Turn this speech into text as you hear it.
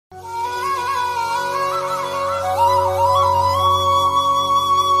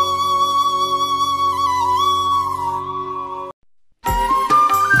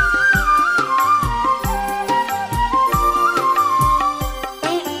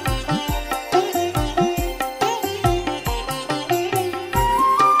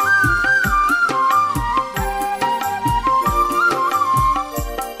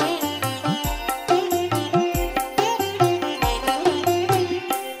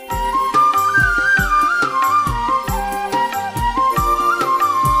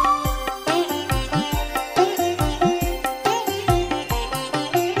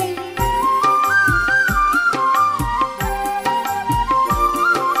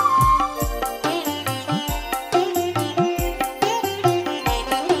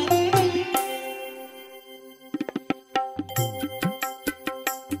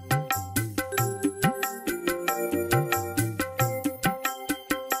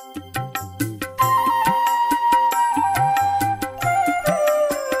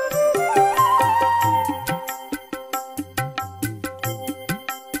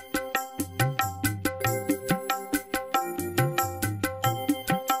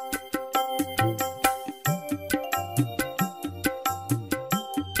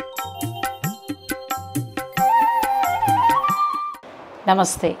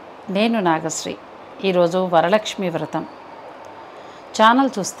నమస్తే, నేను నాగశ్రీ. ఈరోజు వరలక్ష్మి వ్రతం ఛానల్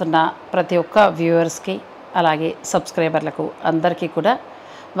చూస్తున్న ప్రతి ఒక్క వ్యూవర్స్కి అలాగే సబ్స్క్రైబర్లకు అందరికీ కూడా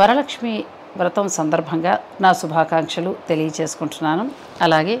వరలక్ష్మి వ్రతం సందర్భంగా నా శుభాకాంక్షలు తెలియజేసుకుంటున్నాను.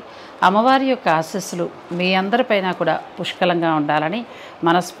 అలాగే అమ్మవారి యొక్క ఆశీస్సులు మీ అందరిపైన కూడా పుష్కలంగా ఉండాలని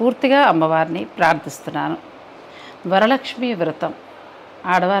మనస్ఫూర్తిగా అమ్మవారిని ప్రార్థిస్తున్నాను. వరలక్ష్మి వ్రతం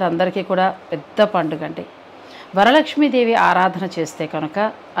ఆడవారందరికీ కూడా పెద్ద పండుగ అండి. వరలక్ష్మీదేవి ఆరాధన చేస్తే కనుక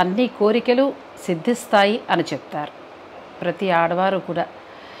అన్ని కోరికలు సిద్ధిస్తాయి అని చెప్తారు. ప్రతి ఆడవారు కూడా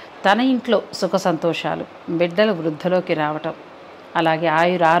తన ఇంట్లో సుఖ సంతోషాలు, బిడ్డలు వృద్ధిలోకి రావటం, అలాగే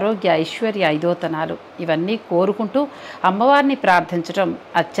ఆరోగ్య ఐశ్వర్య ఐదోతనాలు ఇవన్నీ కోరుకుంటూ అమ్మవారిని ప్రార్థించడం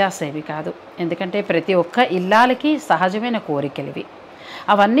అత్యాసేవి కాదు. ఎందుకంటే ప్రతి ఒక్క ఇల్లాలకి సహజమైన కోరికలు ఇవి.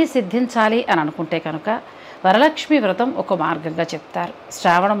 అవన్నీ సిద్ధించాలి అని అనుకుంటే కనుక వరలక్ష్మి వ్రతం ఒక మార్గంగా చెప్తారు.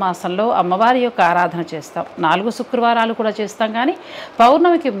 శ్రావణ మాసంలో అమ్మవారి యొక్క ఆరాధన చేస్తాం. 4 శుక్రవారాలు కూడా చేస్తాం, కానీ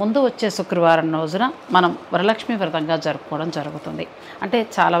పౌర్ణమికి ముందు వచ్చే శుక్రవారం రోజున మనం వరలక్ష్మి వ్రతంగా జరుపుకోవడం జరుగుతుంది. అంటే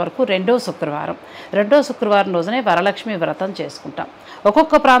చాలా వరకు రెండో శుక్రవారం రోజునే వరలక్ష్మి వ్రతం చేసుకుంటాం.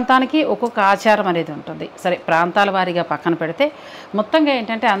 ఒక్కొక్క ప్రాంతానికి ఒక్కొక్క ఆచారం అనేది ఉంటుంది. సరే, ప్రాంతాల వారీగా పక్కన పెడితే మొత్తంగా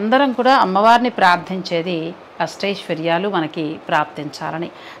ఏంటంటే అందరం కూడా అమ్మవారిని ప్రార్థించేది అష్టైశ్వర్యాలు మనకి ప్రాప్తించాలని.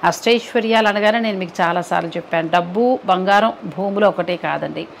 అష్టైశ్వర్యాలు అనగానే నేను మీకు చాలాసార్లు చెప్పాను, డబ్బు బంగారం భూములు ఒకటే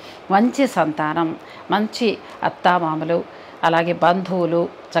కాదండి. మంచి సంతానం, మంచి అత్తామామలు, అలాగే బంధువులు,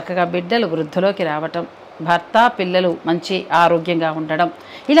 చక్కగా బిడ్డలు వృద్ధిలోకి రావటం, భర్త పిల్లలు మంచి ఆరోగ్యంగా ఉండడం,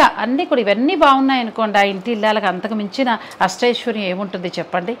 ఇలా అన్నీ కూడా ఇవన్నీ బాగున్నాయనుకోండి, ఆ ఇంటి ఇళ్ళకి అంతకు మించిన అష్టైశ్వర్యం ఏముంటుంది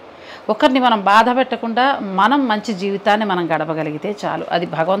చెప్పండి. ఒకరిని మనం బాధ పెట్టకుండా మనం మంచి జీవితాన్ని మనం గడపగలిగితే చాలు. అది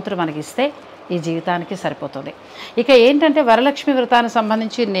భగవంతుడు మనకిస్తే ఈ జీవితానికి సరిపోతుంది. ఇక ఏంటంటే వరలక్ష్మి వ్రతానికి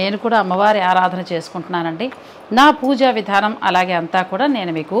సంబంధించి నేను కూడా అమ్మవారి ఆరాధన చేసుకుంటున్నానండి. నా పూజా విధానం అలాగే అంతా కూడా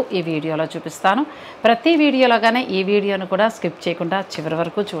నేను మీకు ఈ వీడియోలో చూపిస్తాను. ప్రతి వీడియోలోగానే ఈ వీడియోను కూడా స్కిప్ చేయకుండా చివరి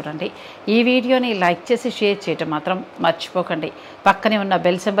వరకు చూడండి. ఈ వీడియోని లైక్ చేసి షేర్ చేయటం మాత్రం మర్చిపోకండి. పక్కనే ఉన్న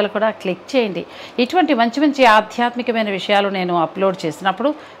బెల్ సింబల్ కూడా క్లిక్ చేయండి. ఇటువంటి మంచి మంచి ఆధ్యాత్మికమైన విషయాలు నేను అప్లోడ్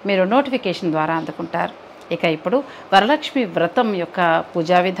చేసినప్పుడు మీరు నోటిఫికేషన్ ద్వారా అందుకుంటారు. ఇక ఇప్పుడు వరలక్ష్మి వ్రతం యొక్క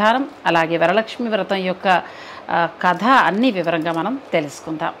పూజా విధానం అలాగే వరలక్ష్మి వ్రతం యొక్క కథ అన్ని వివరంగా మనం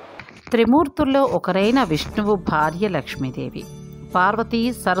తెలుసుకుందాం. త్రిమూర్తుల్లో ఒకరైన విష్ణువు భార్య లక్ష్మీదేవి. పార్వతీ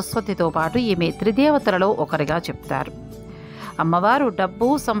సరస్వతితో పాటు ఈమె త్రిదేవతలలో ఒకరిగా చెప్తారు. అమ్మవారు డబ్బు,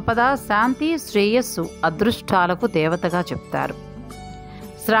 సంపద, శాంతి, శ్రేయస్సు, అదృష్టాలకు దేవతగా చెప్తారు.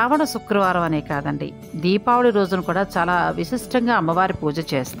 శ్రావణ శుక్రవారం అనే కాదండి, దీపావళి రోజున కూడా చాలా విశిష్టంగా అమ్మవారి పూజ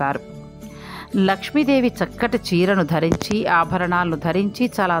చేస్తారు. లక్ష్మీదేవి చక్కటి చీరను ధరించి, ఆభరణాలను ధరించి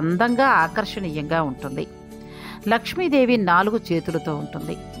చాలా అందంగా ఆకర్షణీయంగా ఉంటుంది. లక్ష్మీదేవి 4 చేతులతో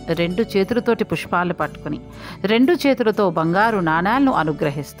ఉంటుంది. 2 చేతులతోటి పుష్పాలను పట్టుకుని 2 చేతులతో బంగారు నాణాలను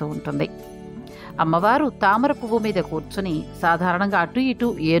అనుగ్రహిస్తూ ఉంటుంది. అమ్మవారు తామర పువ్వు మీద కూర్చుని సాధారణంగా అటు ఇటు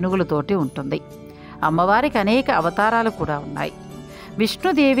ఏనుగులతోటి ఉంటుంది. అమ్మవారికి అనేక అవతారాలు కూడా ఉన్నాయి.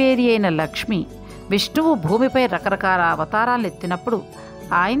 విష్ణుదేవేరి అయిన లక్ష్మి విష్ణువు భూమిపై రకరకాల అవతారాలను ఎత్తినప్పుడు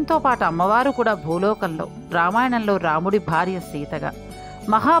ఆయనతో పాటు అమ్మవారు కూడా భూలోకంలో రామాయణంలో రాముడి భార్య సీతగా,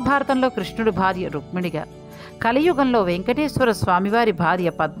 మహాభారతంలో కృష్ణుడి భార్య రుక్మిణిగా, కలియుగంలో వెంకటేశ్వర స్వామివారి భార్య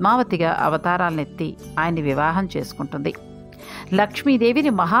పద్మావతిగా అవతారాలనెత్తి ఆయన్ని వివాహం చేసుకుంటుంది.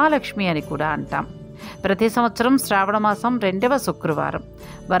 లక్ష్మీదేవిని మహాలక్ష్మి అని కూడా అంటాం. ప్రతి సంవత్సరం శ్రావణమాసం 2వ శుక్రవారం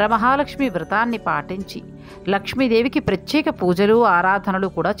వరమహాలక్ష్మి వ్రతాన్ని పాటించి లక్ష్మీదేవికి ప్రత్యేక పూజలు ఆరాధనలు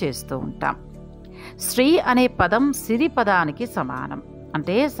కూడా చేస్తూ ఉంటాం. శ్రీ అనే పదం సిరి పదానికి సమానం.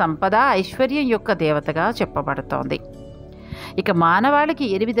 అంటే సంపద, ఐశ్వర్యం యొక్క దేవతగా చెప్పబడుతోంది. ఇక మానవాళికి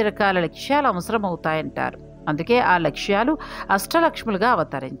 8 రకాల లక్ష్యాలు అవసరమవుతాయంటారు. అందుకే ఆ లక్ష్యాలు అష్టలక్ష్ములుగా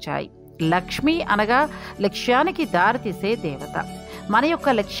అవతరించాయి. లక్ష్మి అనగా లక్ష్యానికి దారితీసే దేవత. మన యొక్క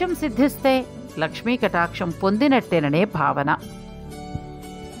లక్ష్యం సిద్ధిస్తే లక్ష్మీ కటాక్షం పొందినట్టేననే భావన.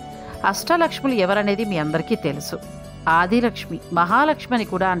 అష్టలక్ష్ములు ఎవరనేది మీ అందరికీ తెలుసు. ఆదిలక్ష్మి, మహాలక్ష్మి అని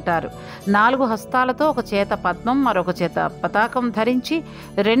కూడా అంటారు. 4 హస్తాలతో ఒక చేత పద్మం, మరొక చేత పతాకం ధరించి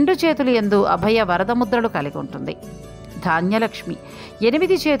 2 చేతులు యందు అభయ వరద ముద్రలు కలిగి ఉంటుంది. ధాన్యలక్ష్మి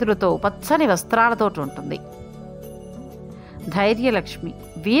 8 చేతులతో పచ్చని వస్త్రాలతో ఉంటుంది. ధైర్యలక్ష్మి,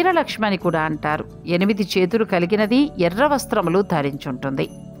 వీరలక్ష్మి అని కూడా అంటారు. 8 చేతులు కలిగినది, ఎర్ర వస్త్రములు ధరించుంటుంది.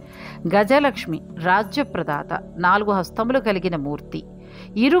 గజలక్ష్మి రాజ్యప్రదాత, 4 హస్తములు కలిగిన మూర్తి.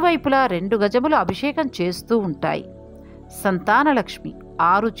 ఇరువైపులా 2 గజములు అభిషేకం చేస్తూ ఉంటాయి. సంతానలక్ష్మి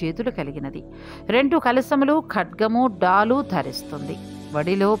 6 చేతులు కలిగినది. 2 కలశములు, ఖడ్గము, డాలు ధరిస్తుంది.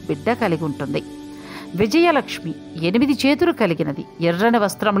 వడిలో బిడ్డ కలిగి ఉంటుంది. విజయలక్ష్మి 8 చేతులు కలిగినది. ఎర్రని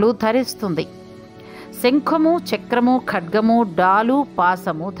వస్త్రములు ధరిస్తుంది. శంఖము, చక్రము, ఖడ్గము, డాలు,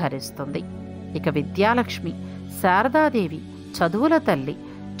 పాసము ధరిస్తుంది. ఇక విద్యాలక్ష్మి శారదాదేవి, చదువుల తల్లి,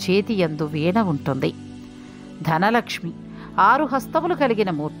 చేతి యందు వీణ ఉంటుంది. ధనలక్ష్మి 6 హస్తములు కలిగిన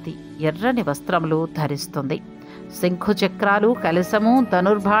మూర్తి, ఎర్రని వస్త్రములు ధరిస్తుంది. శంఖు చక్రాలు, కలశము,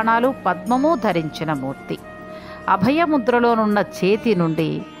 ధనుర్బాణాలు, పద్మము ధరించిన మూర్తి. అభయముద్రలోనున్న చేతి నుండి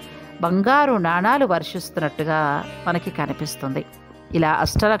బంగారు నాణాలు వర్షిస్తున్నట్టుగా మనకి కనిపిస్తుంది. ఇలా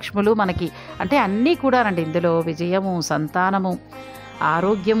అష్టలక్ష్ములు మనకి అంటే అన్నీ కూడానండి, ఇందులో విజయము, సంతానము,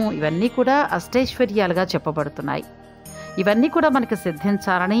 ఆరోగ్యము ఇవన్నీ కూడా అష్టైశ్వర్యాలుగా చెప్పబడుతున్నాయి. ఇవన్నీ కూడా మనకి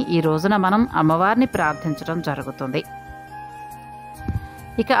సిద్ధించాలని ఈ రోజున మనం అమ్మవారిని ప్రార్థించడం జరుగుతుంది.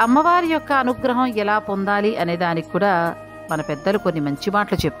 ఇక అమ్మవారి యొక్క అనుగ్రహం ఎలా పొందాలి అనే దానికి కూడా మన పెద్దలు కొన్ని మంచి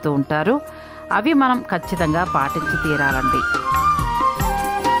మాటలు చెప్తూ ఉంటారు. అవి మనం ఖచ్చితంగా పాటించి తీరాలండి.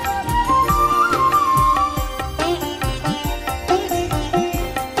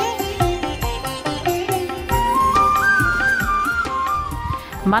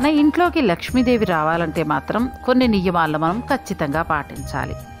 మన ఇంట్లోకి లక్ష్మీదేవి రావాలంటే మాత్రం కొన్ని నియమాలను మనం ఖచ్చితంగా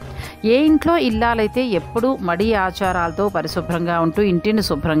పాటించాలి. ఏ ఇంట్లో ఇల్లాలైతే ఎప్పుడూ మడి ఆచారాలతో పరిశుభ్రంగా ఉంటూ ఇంటిని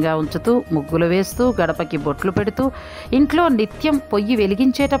శుభ్రంగా ఉంచుతూ ముగ్గులు వేస్తూ గడపకి బొట్లు పెడుతూ ఇంట్లో నిత్యం పొయ్యి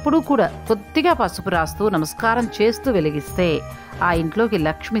వెలిగించేటప్పుడు కూడా కొద్దిగా పసుపు రాస్తూ నమస్కారం చేస్తూ వెలిగిస్తే ఆ ఇంట్లోకి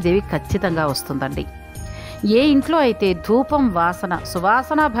లక్ష్మీదేవి ఖచ్చితంగా వస్తుందండి. ఏ ఇంట్లో అయితే ధూపం వాసన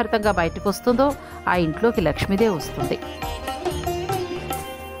సువాసనాభరితంగా బయటకు వస్తుందో ఆ ఇంట్లోకి లక్ష్మీదేవి వస్తుంది.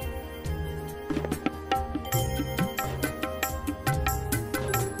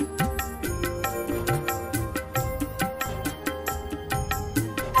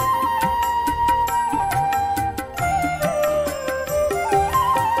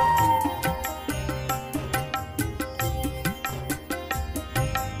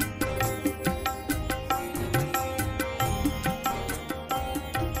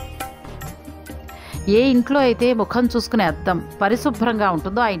 ఏ ఇంట్లో అయితే ముఖం చూసుకునే అద్దం పరిశుభ్రంగా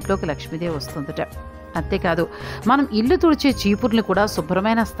ఉంటుందో ఆ ఇంట్లోకి లక్ష్మీదేవి వస్తుందట. అంతేకాదు, మనం ఇల్లు తుడిచే చీపుర్ని కూడా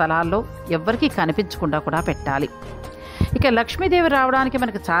శుభ్రమైన స్థలాల్లో ఎవ్వరికీ కనిపించకుండా కూడా పెట్టాలి. ఇక లక్ష్మీదేవి రావడానికి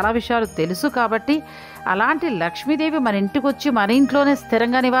మనకు చాలా విషయాలు తెలుసు కాబట్టి అలాంటి లక్ష్మీదేవి మన ఇంటికి వచ్చి మన ఇంట్లోనే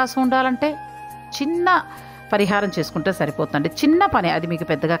స్థిరంగా నివాసం ఉండాలంటే చిన్న పరిహారం చేసుకుంటే సరిపోతుందండి. చిన్న పని, అది మీకు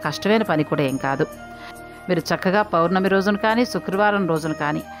పెద్దగా కష్టమైన పని కూడా ఏం కాదు. మీరు చక్కగా పౌర్ణమి రోజున కానీ శుక్రవారం రోజున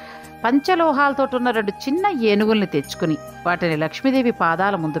కానీ పంచలోహాలతో ఉన్న 2 చిన్న ఏనుగుల్ని తెచ్చుకుని వాటిని లక్ష్మీదేవి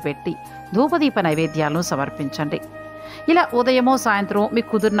పాదాల ముందు పెట్టి ధూపదీప నైవేద్యాలను సమర్పించండి. ఇలా ఉదయమో సాయంత్రం మీకు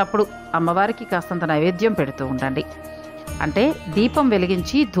కుదిరినప్పుడు అమ్మవారికి కాస్తంత నైవేద్యం పెడుతూ ఉండండి. అంటే దీపం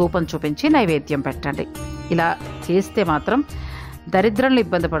వెలిగించి ధూపం చూపించి నైవేద్యం పెట్టండి. ఇలా చేస్తే మాత్రం దరిద్రంలో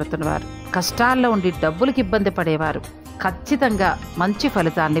ఇబ్బంది పడుతున్నవారు, కష్టాల్లో ఉండి డబ్బులకు ఇబ్బంది పడేవారు ఖచ్చితంగా మంచి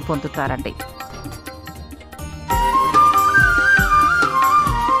ఫలితాన్ని పొందుతారండి.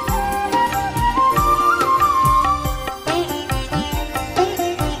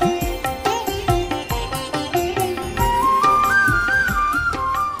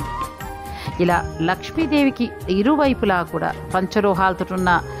 ఇలా లక్ష్మీదేవికి ఇరువైపులా కూడా పంచలోహాలతో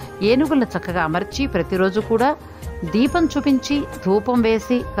ఉన్న ఏనుగులను చక్కగా అమర్చి ప్రతిరోజు కూడా దీపం చూపించి ధూపం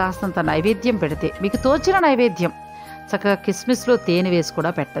వేసి కాస్తంత నైవేద్యం పెడితే మీకు తోచిన నైవేద్యం చక్కగా కిస్మిస్లో తేనె వేసి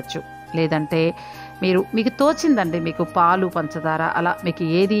కూడా పెట్టచ్చు. లేదంటే మీకు తోచిందండి, మీకు పాలు పంచదార అలా మీకు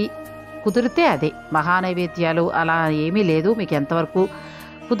ఏది కుదిరితే అదే. మహానైవేద్యాలు అలా ఏమీ లేదు, మీకు ఎంతవరకు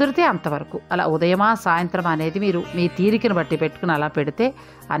కుదిరితే అంతవరకు అలా ఉదయమా సాయంత్రం అనేది మీరు మీ తీరికను బట్టి పెట్టుకుని అలా పెడితే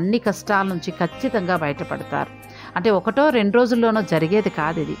అన్ని కష్టాల నుంచి ఖచ్చితంగా బయటపడతారు. అంటే 1-2 రోజుల్లోనో జరిగేది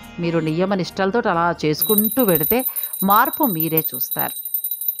కాదు ఇది. మీరు నియమ నిష్టలతో అలా చేసుకుంటూ పెడితే మార్పు మీరే చూస్తారు.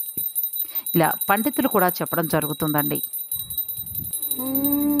 ఇలా పండితులు కూడా చెప్పడం జరుగుతుందండి.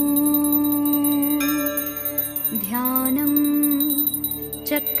 ధ్యానం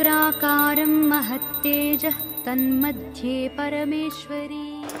చక్రాకారం మహత్తేజః తన్మధ్యే పరమేశ్వరి.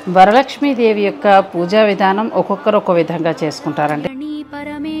 వరలక్ష్మీదేవి యొక్క పూజా విధానం ఒక్కొక్కరు ఒక్కో విధంగా చేసుకుంటారండి.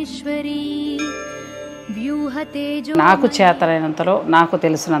 పరమేశ్వరి నాకు చేతనైనంతలో నాకు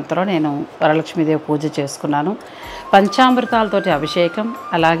తెలిసినంతలో నేను వరలక్ష్మీదేవి పూజ చేసుకున్నాను. పంచామృతాలతోటి అభిషేకం,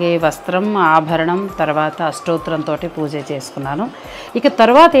 అలాగే వస్త్రం, ఆభరణం, తర్వాత అష్టోత్తరంతో పూజ చేసుకున్నాను. ఇక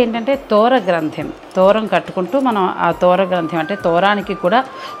తర్వాత ఏంటంటే తోర గ్రంథం, తోరం కట్టుకుంటూ మనం ఆ తోర గ్రంథం అంటే తోరానికి కూడా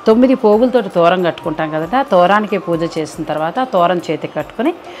 9 పోగులతోటి తోరం కట్టుకుంటాం కదండి. ఆ తోరానికి పూజ చేసిన తర్వాత తోరం చేతికి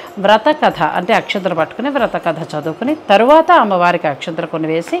కట్టుకుని వ్రత కథ అంటే అక్షంతలు పట్టుకుని వ్రత కథ చదువుకుని తర్వాత అమ్మవారికి అక్షంతలు కొన్ని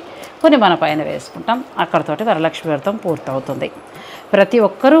వేసి కొన్ని మన పైన వేసుకుంటాం. అక్కడతోటి వరలక్ష్మి వ్రతం పూర్తవుతుంది. ప్రతి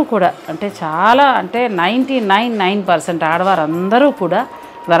ఒక్కరూ కూడా అంటే చాలా అంటే 99% ఆడవారందరూ కూడా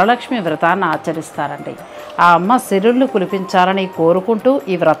వరలక్ష్మి వ్రతాన్ని ఆచరిస్తారండి. ఆ అమ్మ సిరుళ్ళు కులిపించాలని కోరుకుంటూ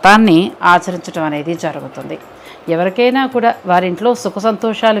ఈ వ్రతాన్ని ఆచరించడం అనేది జరుగుతుంది. ఎవరికైనా కూడా వారింట్లో సుఖ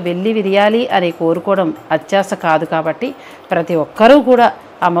సంతోషాలు వెళ్ళి విరియాలి అని కోరుకోవడం అత్యాశ కాదు కాబట్టి ప్రతి ఒక్కరూ కూడా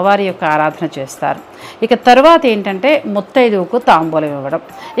అమ్మవారి యొక్క ఆరాధన చేస్తారు. ఇక తర్వాత ఏంటంటే ముత్తైదువుకు తాంబూలం ఇవ్వడం.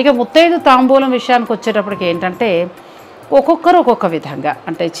 ఇక ముత్తైదు తాంబూలం విషయానికి వచ్చేటప్పటికి ఏంటంటే ఒక్కొక్కరు ఒక్కొక్క విధంగా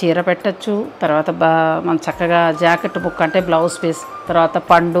అంటే చీర పెట్టచ్చు, తర్వాత మనం చక్కగా జాకెట్ బుక్ అంటే బ్లౌజ్ పీస్, తర్వాత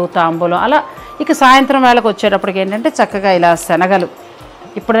పండు తాంబూలం అలా. ఇక సాయంత్రం వేళకు వచ్చేటప్పటికి ఏంటంటే చక్కగా ఇలా శనగలు,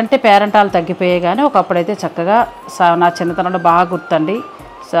 ఇప్పుడంటే పేరెంటాలు తగ్గిపోయాయి కానీ ఒకప్పుడైతే చక్కగా నా చిన్నతనంలో బాగా గుర్తండి.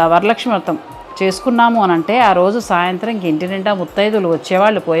 వరలక్ష్మి వ్రతం చేసుకున్నాము అని అంటే ఆ రోజు సాయంత్రం ఇంటి నిండా ముత్తైదులు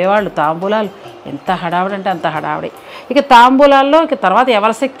వచ్చేవాళ్ళు పోయేవాళ్ళు, తాంబూలాలు, ఎంత హడావిడి అంటే అంత హడావిడి. ఇక తాంబూలాల్లో ఇక తర్వాత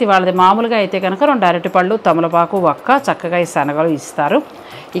ఎవరి శక్తి వాళ్ళది. మామూలుగా అయితే కనుక 2 అరటిపళ్ళు, తమలపాకు, వక్క, చక్కగా ఈ శనగలు ఇస్తారు.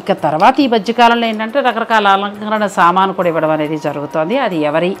 ఇక తర్వాత ఈ మధ్యకాలంలో ఏంటంటే రకరకాల అలంకరణ సామాను కూడా ఇవ్వడం అనేది జరుగుతుంది. అది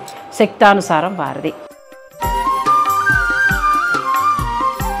ఎవరి శక్తానుసారం వారిది.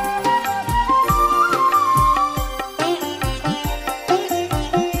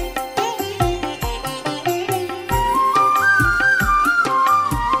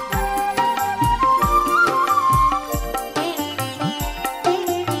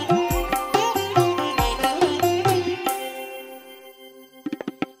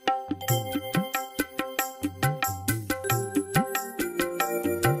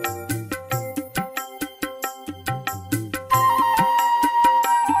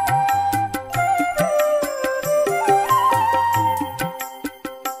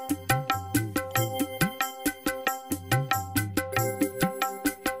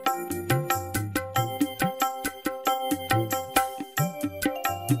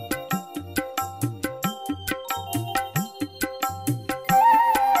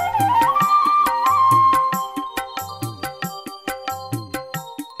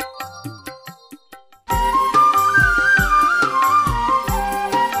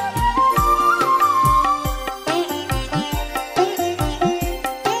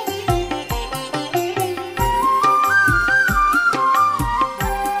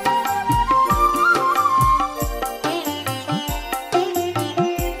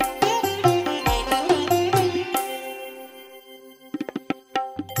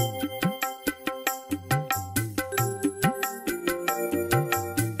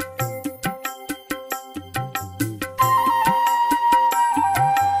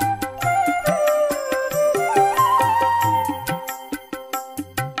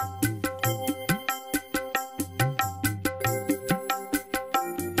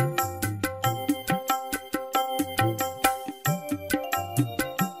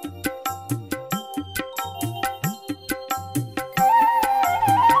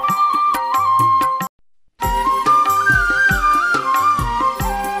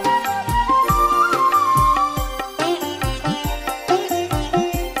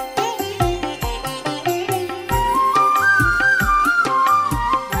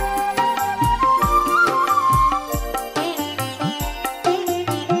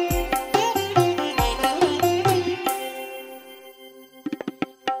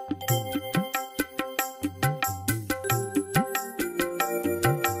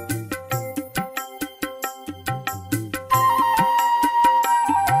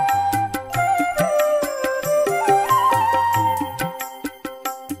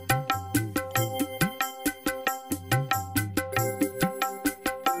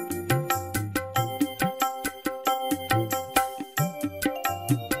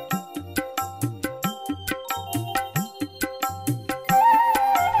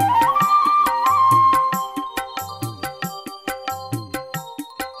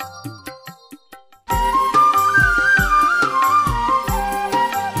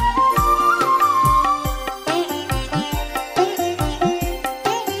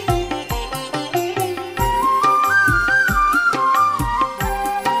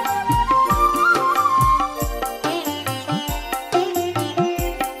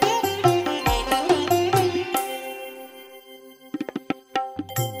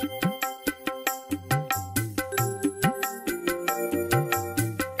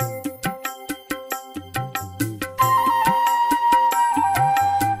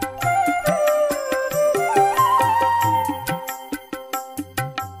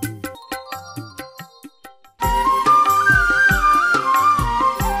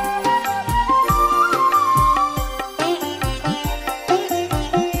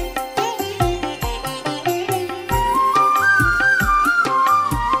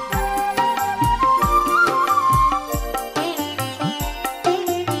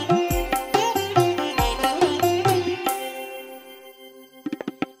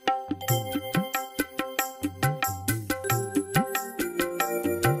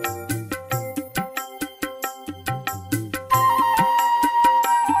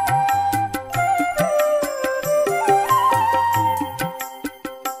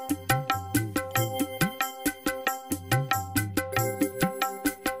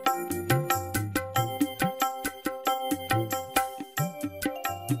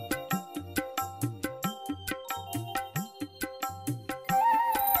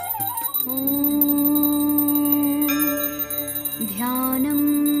 ध्यानं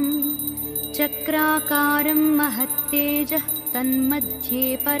चक्राकारं महत्तेजः तन्मध्ये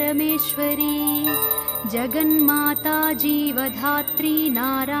परमेश्वरी जगन्माता जीवधात्री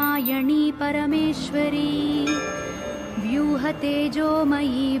नारायणी परमेश्वरी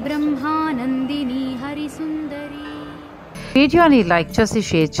व्यूहतेजोमयी ब्रह्मानन्दिनी हरिसुन्दरी। వీడియోని లైక్ చేసి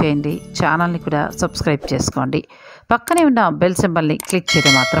షేర్ చేయండి, ఛానల్ని కూడా సబ్స్క్రైబ్ చేసుకోండి. పక్కనే ఉన్న బెల్ సింబల్ని క్లిక్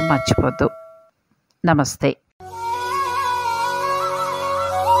చేయడం మాత్రం మర్చిపోద్దు. నమస్తే.